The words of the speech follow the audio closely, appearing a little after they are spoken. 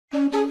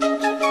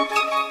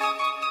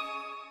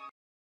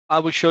I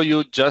will show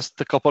you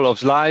just a couple of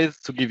slides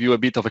to give you a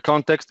bit of a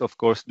context. Of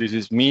course, this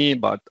is me,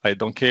 but I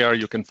don't care.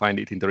 You can find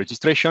it in the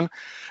registration.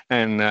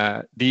 And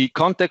the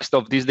context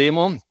of this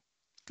demo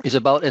is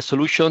about a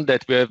solution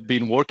that we have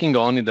been working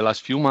on in the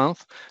last few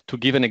months. To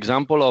give an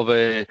example of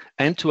an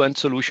end-to-end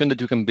solution that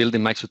you can build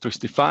in Microsoft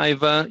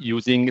 365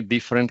 using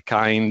different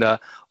kind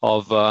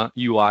of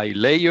UI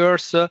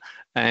layers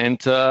and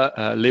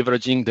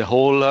leveraging the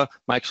whole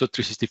Microsoft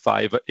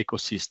 365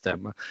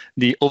 ecosystem.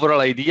 The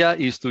overall idea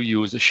is to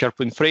use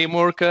SharePoint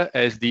Framework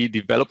as the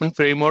development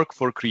framework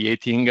for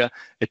creating a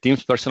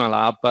Teams personal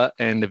app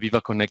and the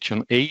Viva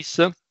Connection ACE,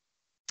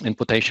 and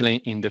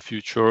potentially in the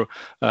future,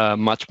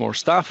 much more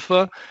stuff,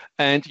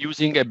 and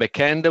using a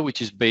backend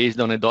which is based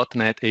on a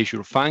 .NET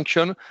Azure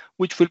function,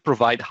 which will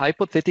provide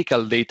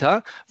hypothetical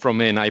data from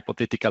an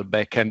hypothetical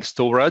backend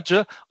storage.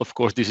 Of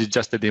course, this is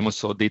just a demo,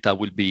 so data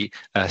will be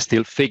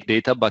still fake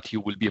data, but you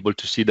will be able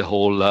to see the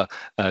whole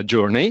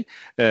journey.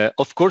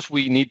 Of course,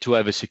 we need to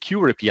have a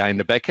secure API in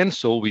the backend,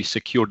 so we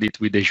secured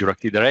it with Azure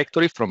Active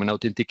Directory from an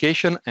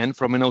authentication and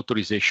from an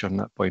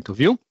authorization point of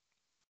view.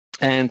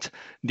 And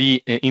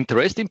the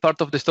interesting part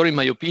of the story, in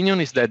my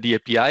opinion, is that the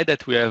API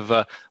that we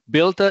have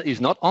built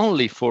is not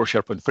only for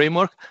SharePoint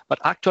Framework, but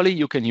actually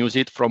you can use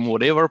it from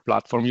whatever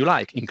platform you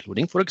like,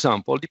 including, for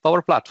example, the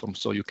Power Platform.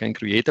 So you can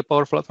create a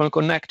Power Platform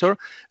connector,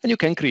 and you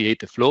can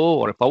create a Flow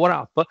or a Power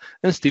App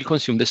and still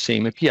consume the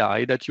same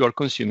API that you are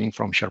consuming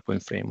from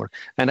SharePoint Framework.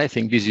 And I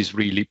think this is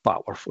really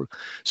powerful.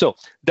 So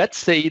that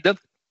said,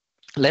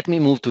 let me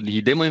move to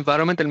the demo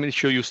environment and let me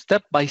show you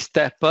step by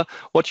step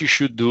what you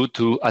should do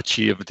to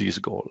achieve this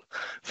goal.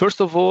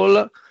 First of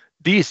all,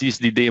 this is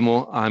the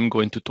demo I'm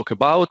going to talk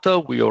about.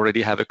 We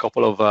already have a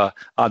couple of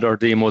other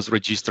demos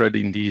registered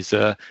in this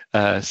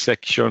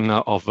section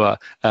of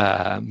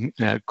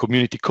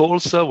community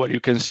calls, where you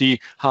can see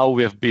how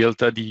we have built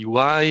the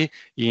UI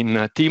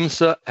in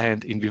Teams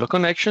and in Viva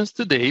Connections.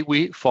 Today,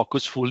 we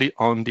focus fully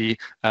on the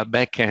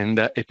backend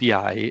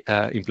API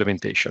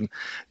implementation.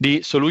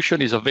 The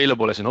solution is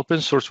available as an open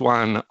source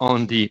one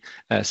on the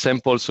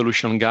sample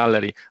solution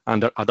gallery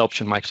under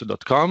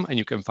adoptionmicrosoft.com, and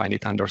you can find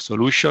it under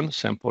solution,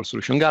 sample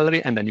solution gallery,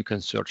 and then you can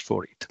search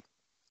for it.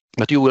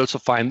 But you will also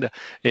find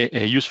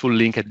a useful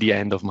link at the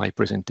end of my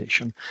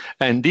presentation.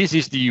 And this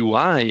is the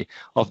UI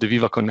of the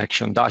Viva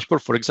Connection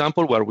dashboard, for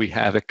example, where we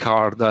have a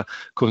card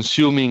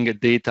consuming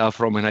data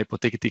from an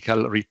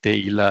hypothetical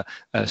retail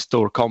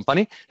store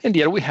company. And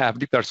here we have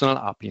the personal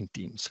app in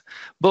Teams.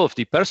 Both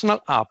the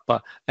personal app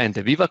and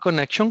the Viva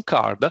Connection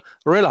card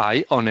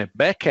rely on a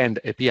backend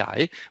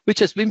API, which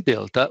has been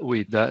built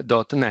with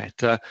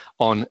 .NET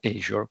on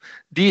Azure.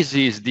 This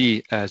is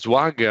the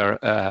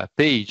Swagger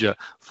page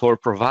for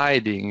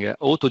providing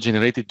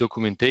auto-generated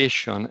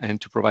documentation and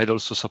to provide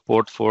also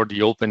support for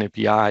the Open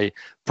API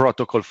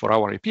protocol for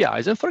our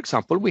APIs. And for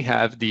example, we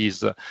have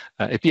this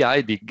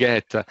API, the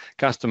Get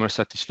Customer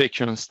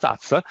Satisfaction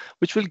Stats,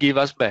 which will give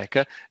us back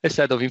a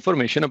set of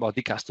information about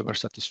the customer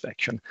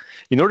satisfaction.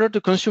 In order to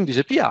consume this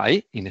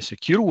API in a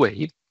secure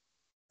way,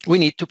 we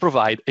need to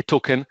provide a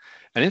token.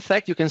 And in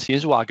fact, you can see in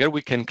Swagger,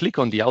 we can click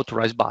on the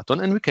Authorize button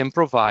and we can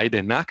provide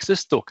an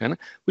access token,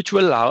 which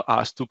will allow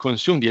us to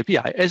consume the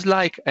API as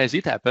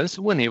it happens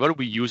whenever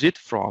we use it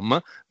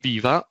from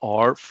Viva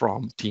or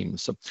from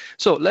Teams.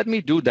 So let me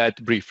do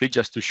that briefly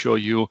just to show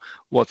you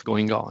what's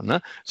going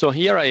on. So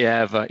here I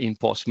have in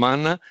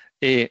Postman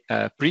a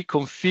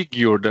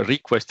pre-configured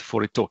request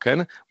for a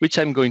token, which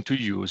I'm going to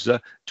use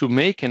to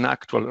make an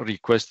actual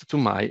request to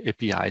my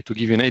API to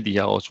give you an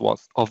idea of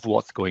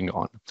what's going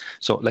on.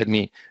 So let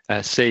me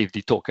save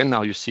the token.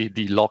 Now you see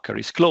the locker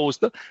is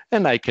closed,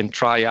 and I can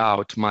try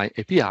out my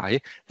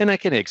API, and I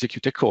can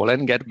execute a call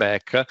and get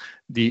back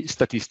the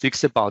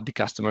statistics about the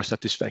customer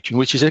satisfaction,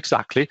 which is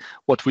exactly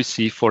what we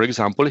see, for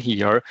example,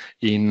 here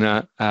in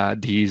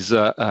this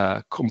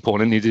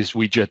component, in this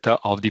widget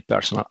of the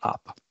personal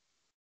app.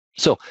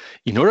 So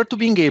in order to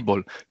being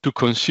able to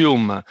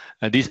consume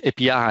this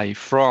API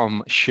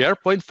from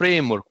SharePoint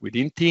Framework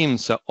within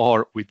Teams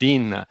or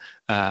within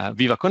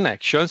Viva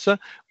Connections,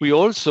 we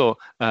also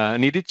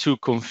needed to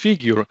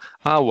configure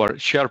our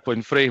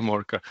SharePoint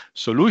Framework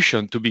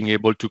solution to being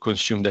able to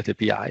consume that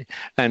API.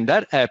 And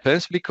that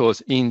happens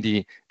because in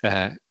the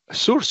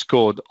source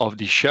code of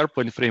the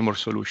SharePoint Framework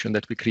solution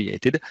that we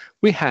created,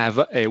 we have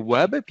a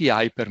Web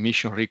API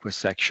permission request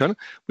section,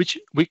 which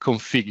we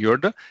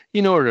configured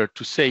in order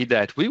to say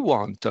that we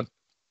want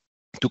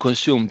to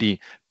consume the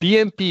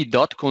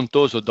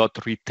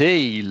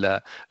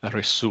pmp.contoso.retail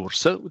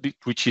resource,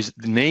 which is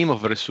the name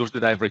of a resource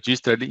that I've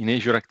registered in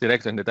Azure Active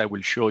Directory and that I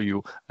will show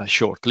you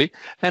shortly.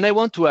 And I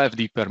want to have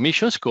the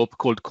permission scope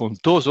called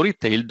Contoso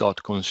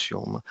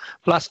Retail.consume,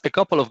 plus a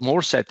couple of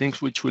more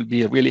settings, which will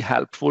be really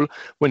helpful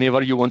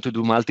whenever you want to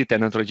do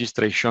multi-tenant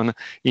registration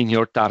in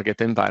your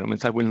target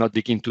environment. I will not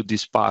dig into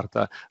this part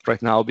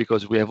right now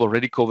because we have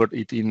already covered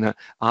it in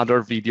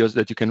other videos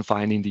that you can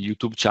find in the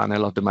YouTube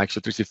channel of the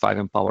Microsoft 365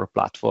 and Power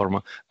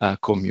Platform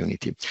community.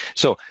 community.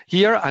 So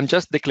here I'm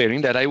just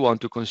declaring that I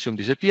want to consume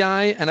this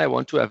API and I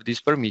want to have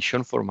this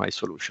permission for my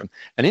solution.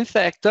 And in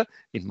fact,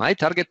 in my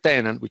target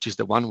tenant, which is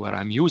the one where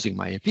I'm using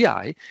my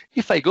API,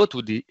 if I go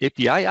to the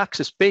API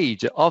access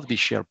page of the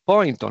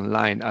SharePoint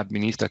Online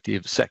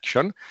administrative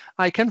section,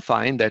 I can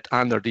find that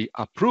under the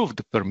approved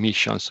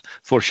permissions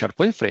for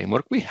SharePoint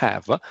Framework, we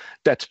have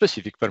that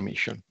specific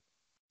permission.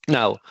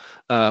 Now,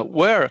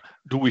 where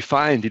do we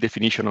find the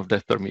definition of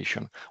that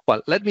permission?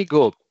 Well, let me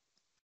go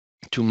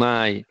to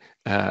my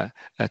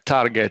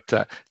target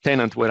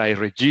tenant where I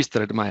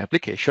registered my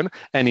application,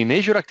 and in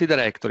Azure Active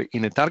Directory,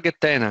 in a target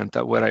tenant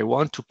where I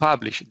want to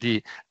publish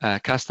the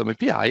custom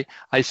API,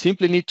 I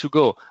simply need to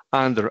go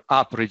under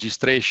App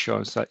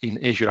Registrations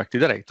in Azure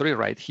Active Directory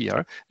right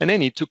here, and I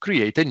need to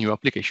create a new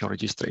application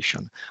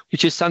registration,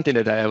 which is something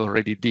that I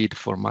already did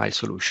for my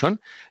solution.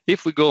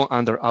 If we go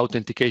under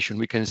Authentication,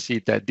 we can see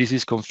that this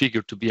is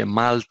configured to be a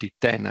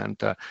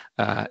multi-tenant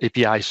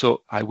API,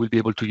 so I will be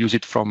able to use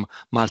it from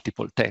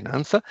multiple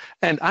tenants,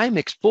 and I'm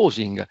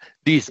exposing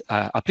this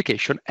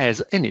application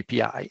as an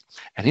API.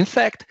 And in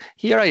fact,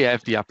 here I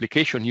have the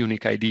application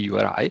unique ID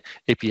URI,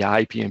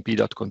 API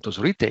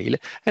pmp.contoso retail,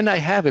 and I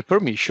have a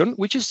permission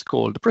which is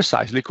called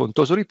precisely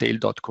contoso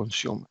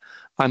retail.consume.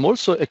 I'm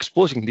also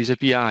exposing this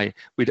API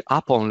with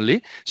app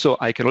only, so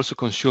I can also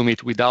consume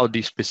it without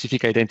the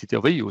specific identity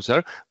of a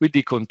user with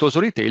the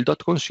contoso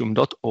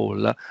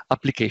retail.consume.all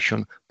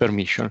application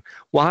permission.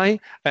 Why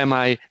am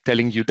I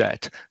telling you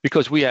that?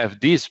 Because we have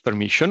this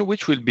permission,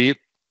 which will be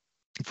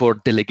for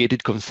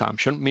delegated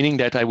consumption, meaning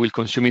that I will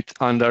consume it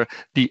under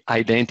the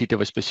identity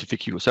of a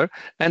specific user,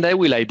 and I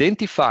will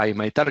identify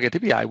my target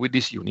API with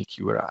this unique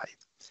URI.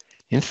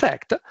 In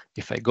fact,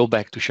 if I go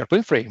back to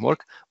SharePoint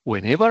Framework,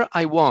 whenever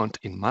I want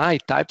in my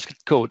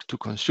TypeScript code to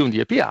consume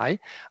the API,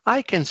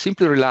 I can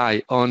simply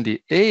rely on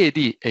the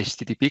AAD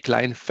HTTP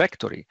client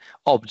factory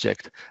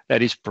object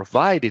that is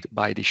provided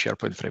by the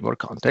SharePoint Framework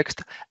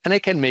context, and I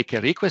can make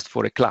a request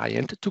for a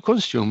client to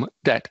consume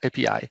that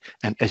API.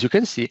 And as you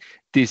can see,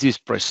 this is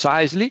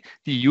precisely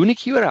the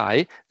unique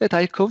URI that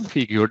I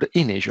configured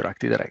in Azure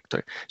Active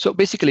Directory. So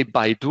basically,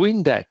 by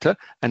doing that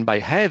and by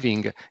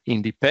having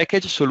in the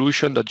package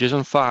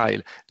solution.json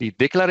file the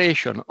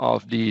declaration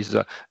of this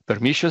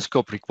permission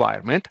scope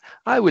requirement,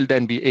 I will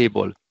then be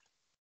able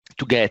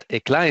to get a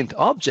client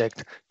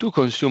object to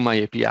consume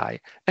my API.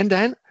 And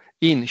then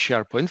in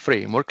SharePoint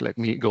Framework, let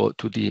me go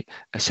to the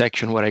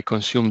section where I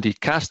consume the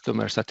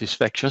customer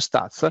satisfaction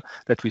stats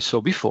that we saw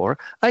before.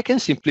 I can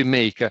simply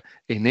make an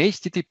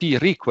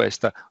HTTP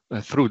request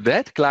through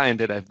that client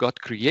that I've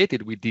got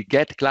created with the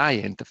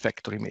getClient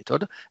factory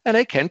method, and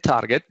I can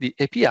target the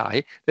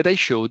API that I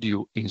showed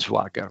you in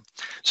Swagger.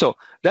 So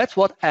that's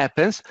what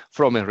happens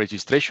from a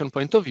registration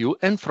point of view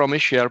and from a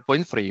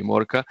SharePoint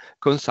Framework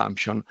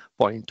consumption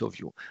point of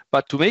view.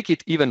 But to make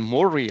it even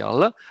more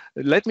real,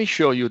 let me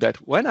show you that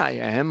when I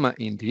am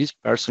in this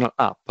personal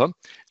app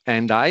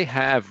and I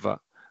have,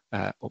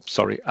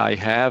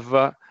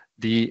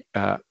 the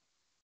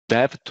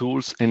dev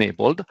tools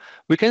enabled,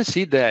 we can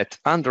see that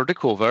under the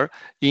cover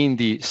in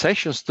the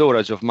session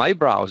storage of my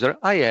browser,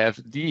 I have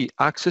the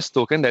access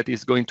token that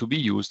is going to be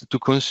used to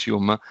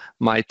consume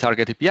my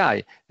target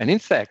API. And in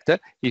fact,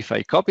 if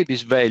I copy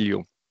this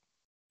value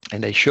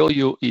and I show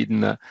you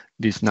in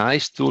this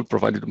nice tool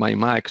provided by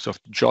Microsoft,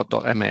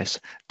 jot.ms,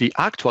 the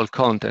actual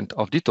content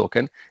of the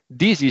token,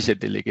 this is a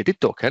delegated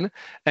token.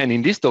 And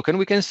in this token,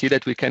 we can see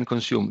that we can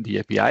consume the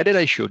API that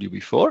I showed you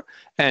before.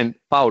 And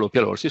Paolo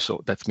Pialorsi,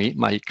 so that's me,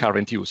 my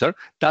current user,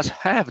 does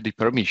have the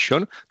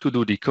permission to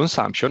do the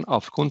consumption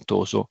of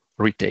Contoso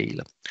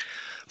Retail.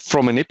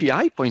 From an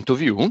API point of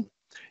view,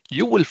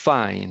 you will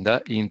find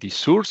in the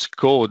source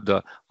code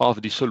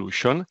of the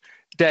solution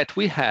that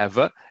we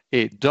have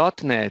a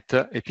 .NET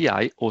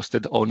API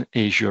hosted on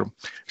Azure.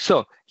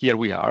 So here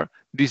we are.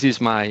 This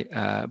is my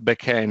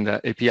backend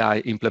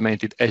API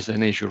implemented as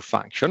an Azure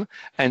function.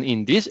 And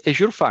in this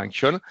Azure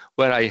function,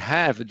 where I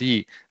have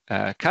the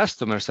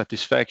customer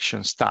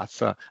satisfaction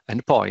stats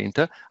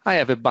endpoint, I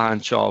have a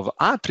bunch of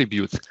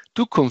attributes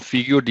to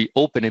configure the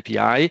Open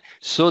API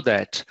so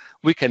that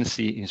we can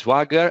see in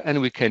Swagger and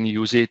we can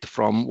use it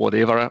from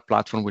whatever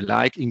platform we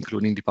like,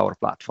 including the Power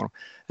Platform.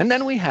 And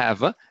then we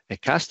have a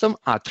custom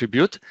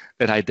attribute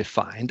that I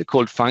defined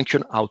called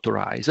function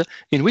authorize,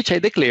 in which I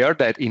declare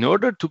that in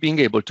order to being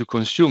able to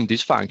consume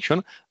this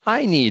function,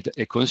 I need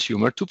a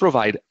consumer to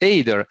provide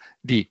either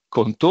the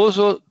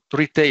Contoso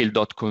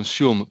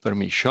retail.consume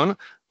permission,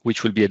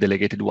 which will be a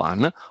delegated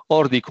one,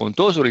 or the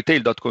Contoso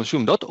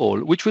retail.consume.all,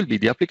 which will be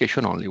the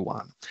application only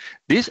one.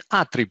 This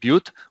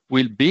attribute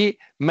will be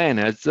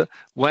managed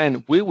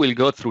when we will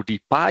go through the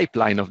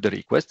pipeline of the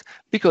request,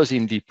 because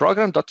in the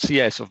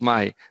program.cs of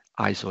my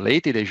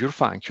isolated Azure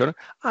function,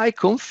 I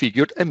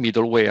configured a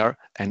middleware,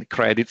 and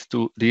credit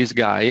to this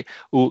guy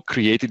who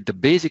created the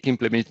basic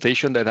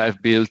implementation that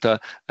I've built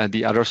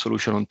the other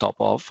solution on top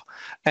of.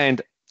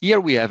 And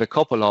here we have a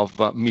couple of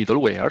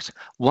middlewares,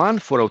 one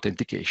for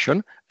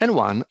authentication and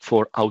one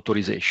for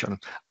authorization.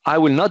 I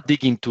will not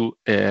dig into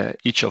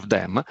each of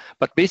them,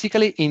 but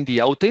basically in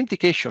the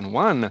authentication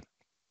one,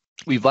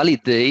 we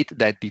validate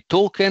that the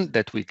token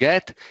that we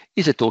get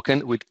is a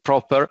token with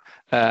proper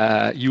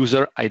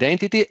user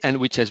identity and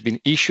which has been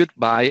issued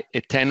by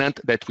a tenant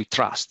that we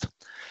trust.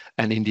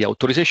 And in the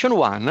authorization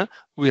one,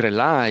 we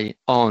rely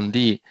on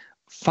the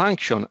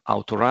function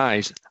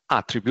authorized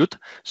attribute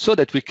so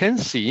that we can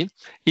see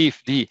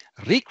if the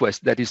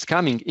request that is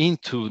coming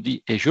into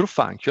the Azure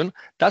function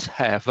does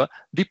have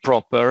the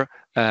proper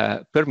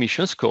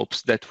permission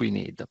scopes that we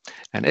need.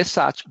 And as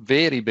such,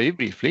 very, very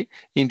briefly,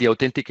 in the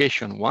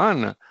authentication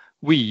one,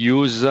 we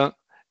use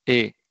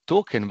a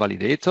token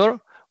validator,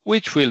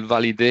 which will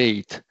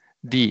validate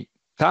the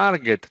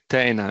target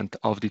tenant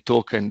of the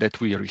token that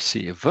we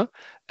receive.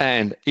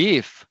 And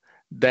if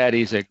that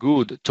is a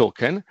good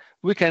token,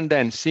 we can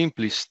then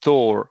simply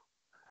store,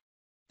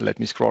 let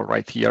me scroll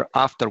right here,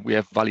 after we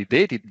have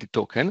validated the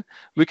token,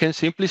 we can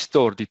simply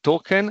store the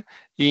token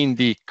in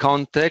the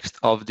context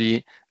of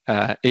the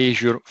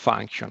Azure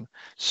function,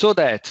 so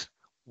that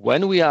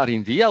when we are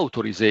in the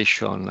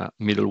authorization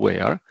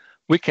middleware,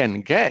 we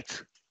can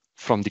get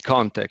from the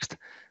context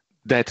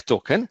that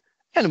token,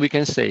 and we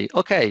can say,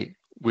 okay,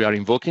 we are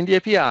invoking the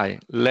API,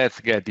 let's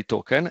get the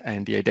token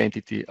and the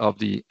identity of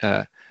the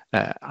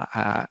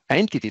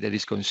entity that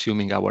is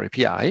consuming our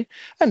API,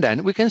 and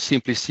then we can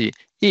simply see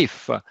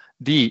if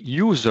the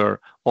user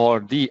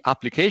or the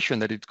application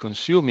that is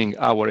consuming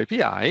our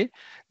API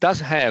does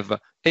have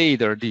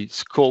either the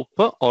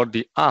scope or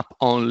the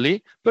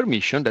app-only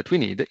permission that we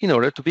need in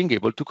order to being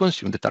able to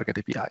consume the target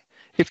API.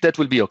 If that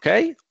will be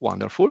okay,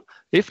 wonderful.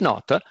 If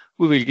not,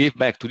 we will give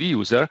back to the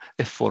user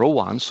a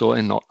 401, so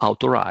a not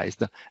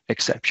authorized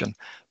exception.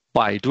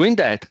 By doing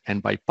that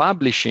and by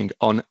publishing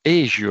on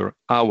Azure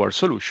our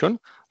solution,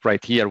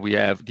 right here we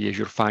have the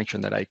Azure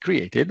function that I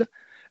created,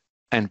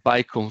 and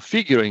by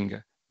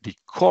configuring the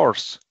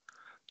course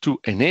to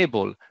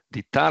enable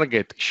the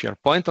target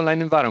SharePoint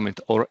Online environment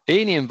or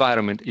any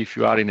environment if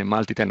you are in a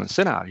multi-tenant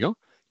scenario,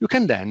 you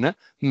can then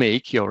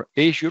make your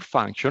Azure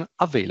function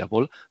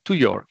available to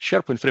your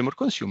SharePoint Framework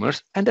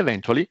consumers and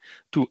eventually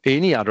to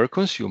any other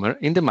consumer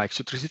in the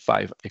Microsoft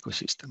 365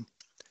 ecosystem.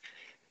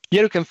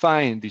 Here you can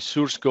find the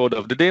source code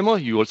of the demo.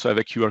 You also have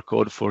a QR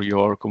code for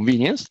your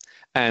convenience.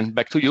 And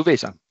back to you,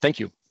 Vesa. Thank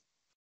you.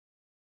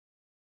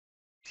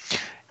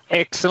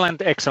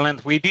 Excellent,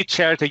 excellent. We did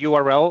share the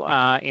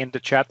URL in the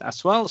chat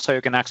as well, so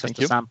you can access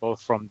the sample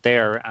from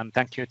there. And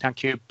thank you,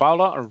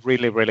 Paolo.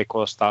 Really, really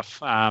cool stuff.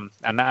 And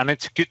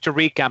it's good to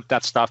recap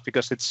that stuff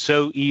because it's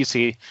so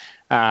easy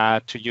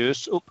to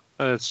use.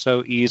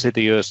 So easy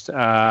to use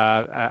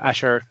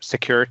Azure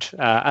secured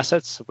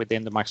assets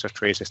within the Microsoft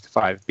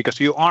 365 because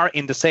you are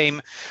in the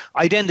same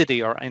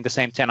identity or in the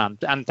same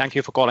tenant. And thank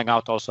you for calling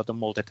out also the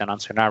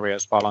multi-tenant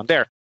scenarios, Paolo,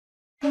 there.